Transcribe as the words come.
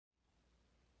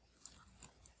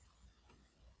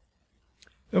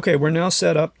Okay, we're now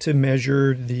set up to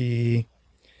measure the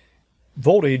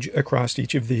voltage across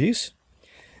each of these.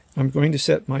 I'm going to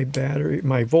set my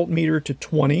voltmeter to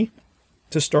 20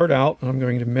 to start out, and I'm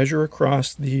going to measure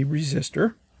across the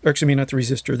resistor. Or excuse me, not the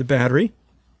resistor, the battery.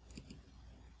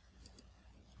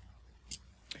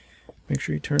 Make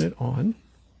sure you turn it on.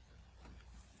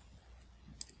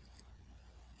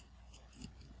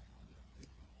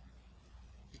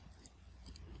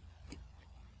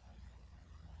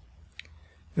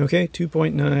 Okay,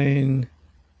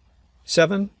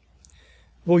 2.97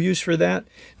 we'll use for that.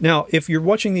 Now, if you're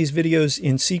watching these videos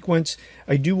in sequence,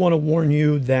 I do want to warn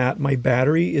you that my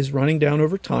battery is running down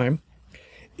over time.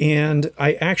 And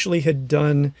I actually had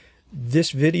done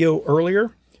this video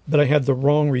earlier, but I had the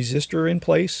wrong resistor in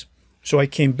place. So I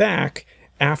came back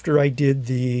after I did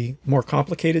the more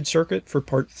complicated circuit for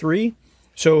part 3.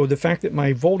 So the fact that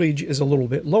my voltage is a little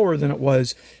bit lower than it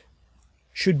was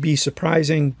should be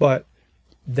surprising, but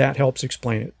that helps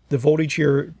explain it. The voltage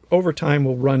here over time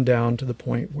will run down to the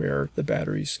point where the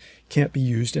batteries can't be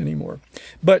used anymore.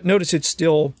 But notice it's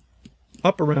still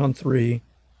up around 3.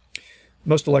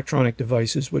 Most electronic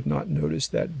devices would not notice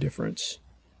that difference.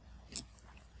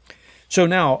 So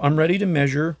now I'm ready to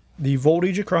measure the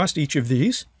voltage across each of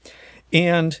these,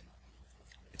 and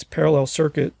it's a parallel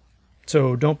circuit,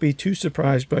 so don't be too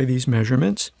surprised by these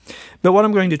measurements. But what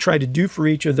I'm going to try to do for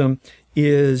each of them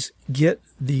is get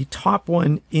the top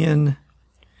one in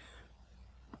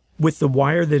with the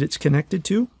wire that it's connected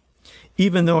to,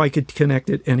 even though I could connect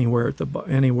it anywhere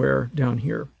anywhere down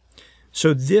here.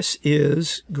 So this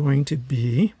is going to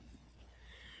be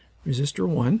resistor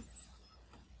 1,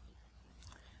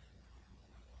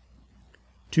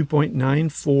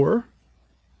 2.94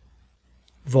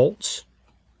 volts.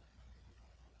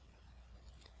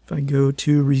 If I go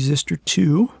to resistor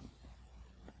 2,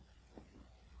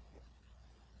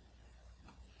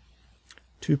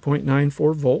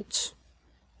 2.94 volts,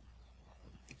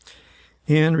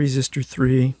 and resistor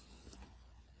 3,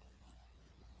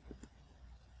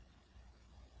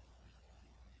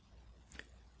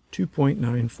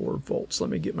 2.94 volts. Let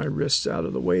me get my wrists out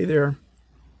of the way there.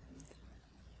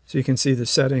 So you can see the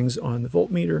settings on the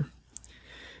voltmeter,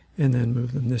 and then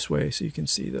move them this way so you can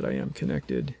see that I am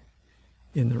connected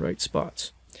in the right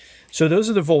spots. So those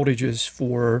are the voltages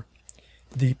for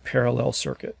the parallel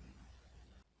circuit.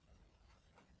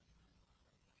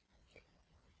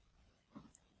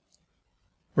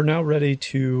 We're now ready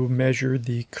to measure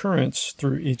the currents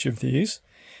through each of these.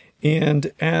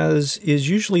 And as is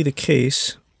usually the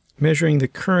case, measuring the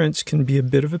currents can be a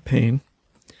bit of a pain.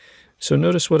 So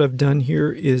notice what I've done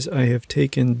here is I have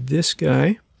taken this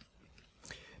guy,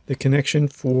 the connection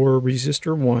for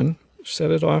resistor 1, set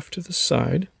it off to the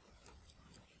side.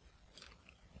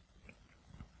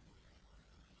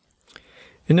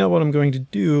 And now what I'm going to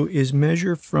do is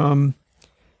measure from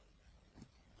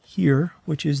here,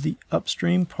 which is the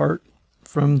upstream part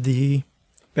from the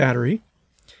battery.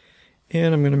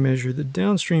 And I'm going to measure the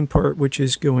downstream part, which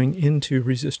is going into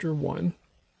resistor 1.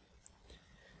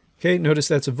 Okay, notice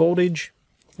that's a voltage.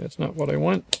 That's not what I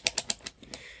want.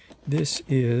 This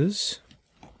is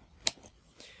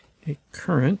a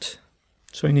current,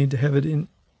 so I need to have it in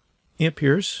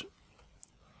amperes.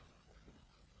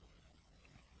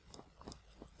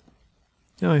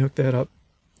 Now I hook that up.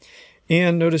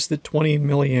 And notice that 20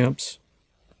 milliamps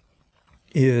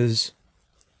is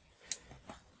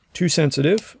too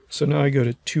sensitive. So now I go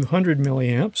to 200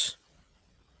 milliamps.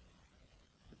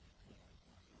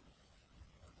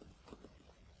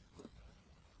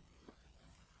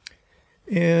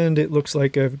 And it looks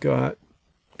like I've got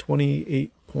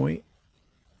 28.8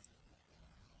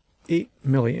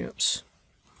 milliamps.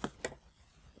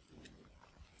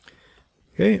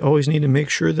 Okay, always need to make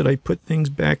sure that I put things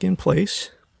back in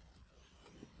place.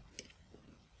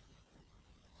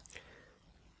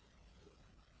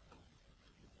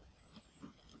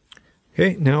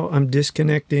 Okay, now I'm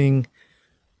disconnecting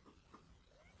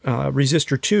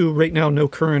resistor 2. Right now no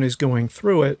current is going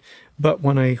through it, but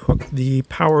when I hook the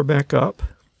power back up,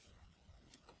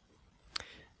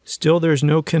 still there's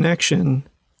no connection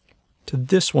to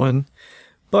this one.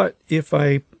 But if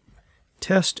I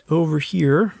test over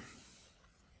here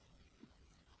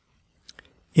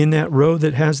in that row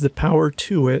that has the power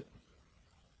to it,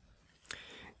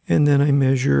 and then I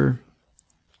measure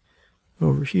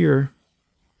over here,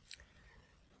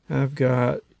 I've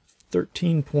got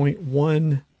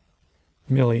 13.1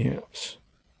 milliamps.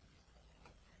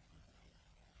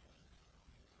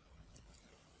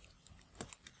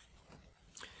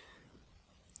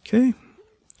 Okay,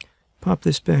 pop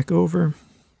this back over,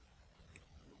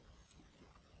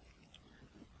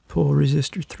 pull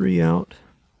resistor 3 out,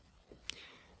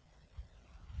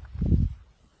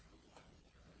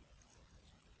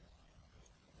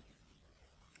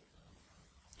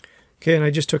 Okay, and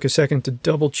I just took a second to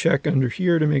double check under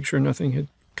here to make sure nothing had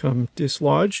come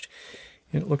dislodged.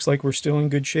 And it looks like we're still in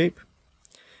good shape.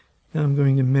 Now I'm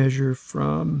going to measure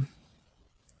from,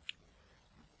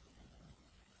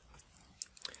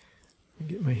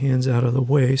 get my hands out of the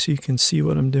way so you can see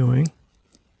what I'm doing.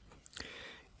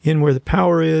 In where the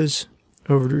power is,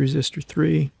 over to resistor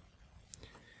 3,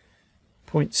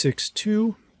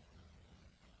 0.62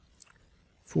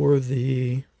 for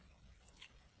the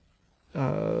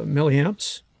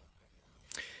milliamps.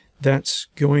 That's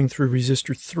going through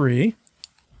resistor 3.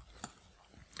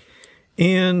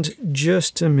 And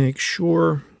just to make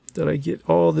sure that I get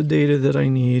all the data that I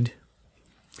need,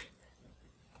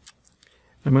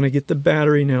 I'm going to get the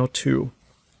battery now too.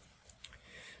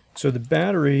 So the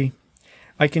battery,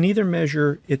 I can either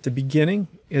measure at the beginning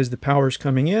as the power is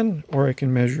coming in, or I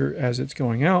can measure as it's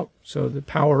going out. So the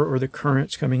power or the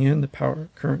current's coming in, the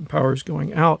current and power is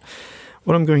going out.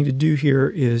 What I'm going to do here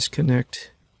is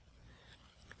connect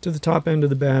to the top end of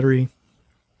the battery,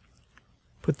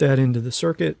 put that into the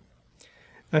circuit.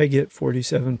 I get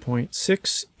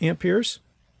 47.6 amperes.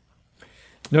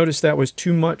 Notice that was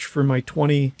too much for my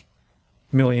 20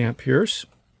 milliamperes.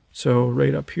 So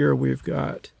right up here we've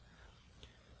got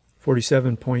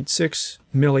 47.6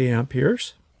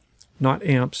 milliamperes, not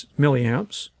amps,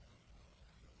 milliamps.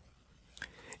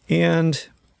 And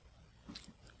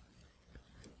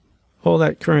all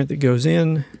that current that goes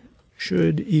in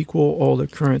should equal all the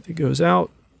current that goes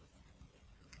out.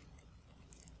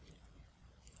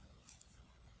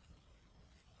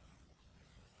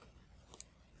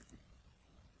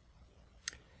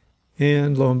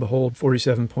 And lo and behold,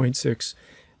 47.6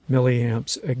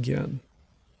 milliamps again.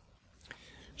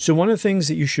 So one of the things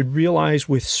that you should realize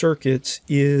with circuits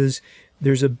is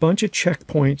there's a bunch of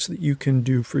checkpoints that you can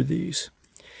do for these.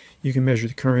 You can measure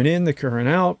the current in, the current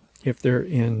out. If they're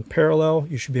in parallel,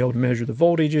 you should be able to measure the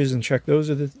voltages and check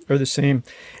those are the same.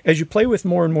 As you play with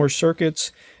more and more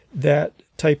circuits, that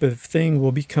type of thing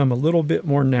will become a little bit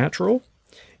more natural.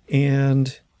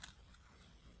 And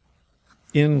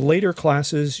in later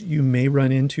classes, you may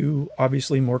run into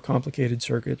obviously more complicated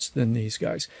circuits than these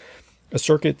guys. A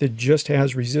circuit that just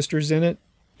has resistors in it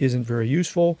isn't very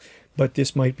useful, but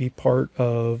this might be part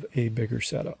of a bigger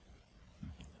setup.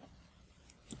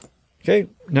 Okay,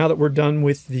 now that we're done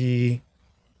with the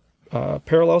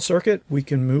parallel circuit, we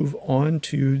can move on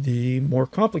to the more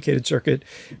complicated circuit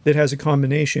that has a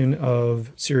combination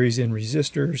of series and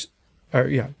resistors,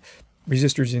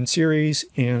 resistors in series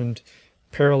and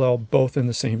parallel both in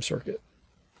the same circuit.